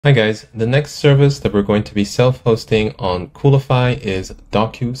Hi guys, the next service that we're going to be self-hosting on Coolify is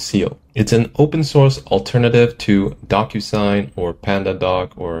Docuseal. It's an open source alternative to DocuSign or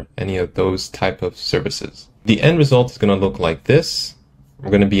PandaDoc or any of those type of services. The end result is going to look like this.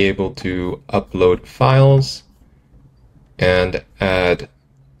 We're going to be able to upload files and add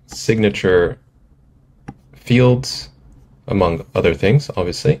signature fields, among other things,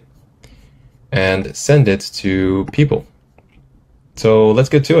 obviously, and send it to people. So let's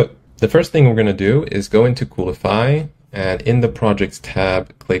get to it. The first thing we're going to do is go into Coolify and in the projects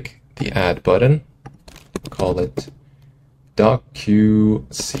tab, click the add button, call it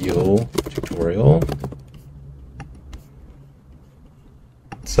Docuseal tutorial.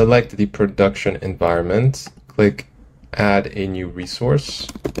 Select the production environment, click add a new resource,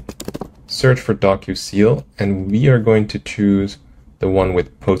 search for Docuseal, and we are going to choose the one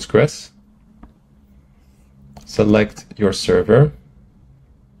with Postgres. Select your server.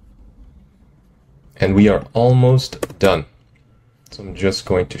 And we are almost done. So I'm just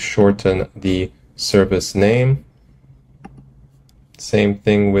going to shorten the service name. Same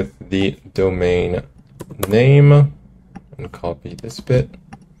thing with the domain name and copy this bit.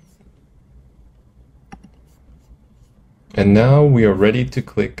 And now we are ready to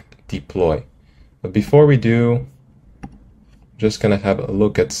click deploy. But before we do, I'm just going to have a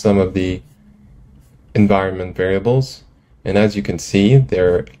look at some of the environment variables. And as you can see,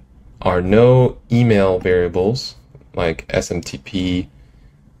 there are no email variables like SMTP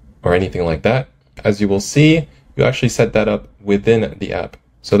or anything like that. As you will see, you actually set that up within the app.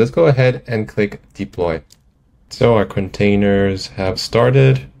 So let's go ahead and click deploy. So our containers have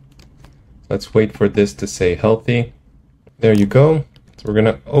started. Let's wait for this to say healthy. There you go. So we're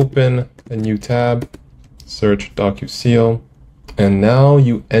gonna open a new tab, search Docuseal, and now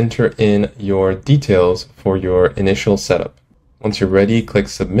you enter in your details for your initial setup. Once you're ready, click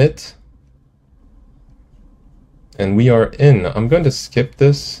submit. And we are in. I'm going to skip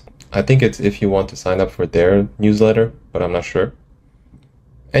this. I think it's if you want to sign up for their newsletter, but I'm not sure.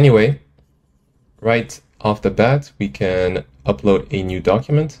 Anyway, right off the bat, we can upload a new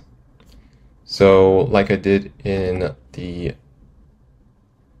document. So like I did in the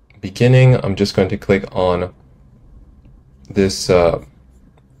beginning, I'm just going to click on this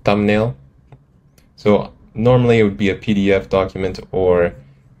thumbnail. So normally it would be a PDF document or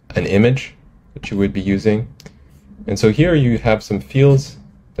an image that you would be using. And so here you have some fields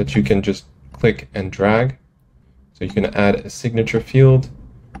that you can just click and drag. So you can add a signature field,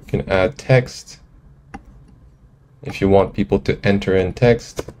 you can add text if you want people to enter in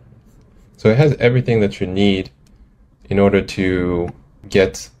text. So it has everything that you need in order to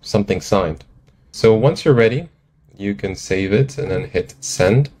get something signed. So once you're ready, you can save it and then hit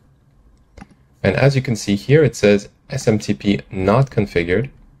send. And as you can see here, it says SMTP not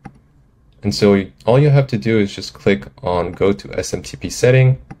configured. And so all you have to do is just click on go to SMTP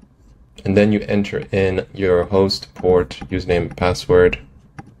setting, and then you enter in your host, port, username, and password,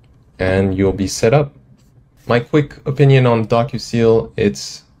 and you'll be set up. My quick opinion on Docuseal,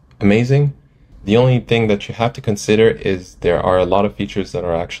 it's amazing. The only thing that you have to consider is there are a lot of features that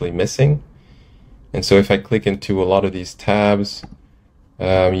are actually missing. And so if I click into a lot of these tabs,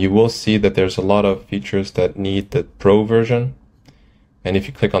 you will see that there's a lot of features that need the Pro version. And if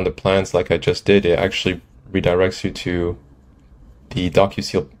you click on the plans like I just did, it actually redirects you to the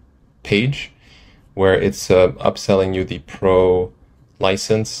Docuseal page where it's upselling you the Pro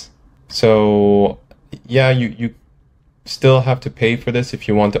license. So yeah, you still have to pay for this if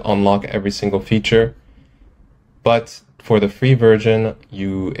you want to unlock every single feature. But for the free version,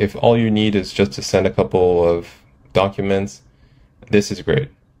 if all you need is just to send a couple of documents, this is great.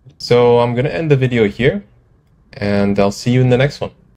 So I'm going to end the video here, and I'll see you in the next one.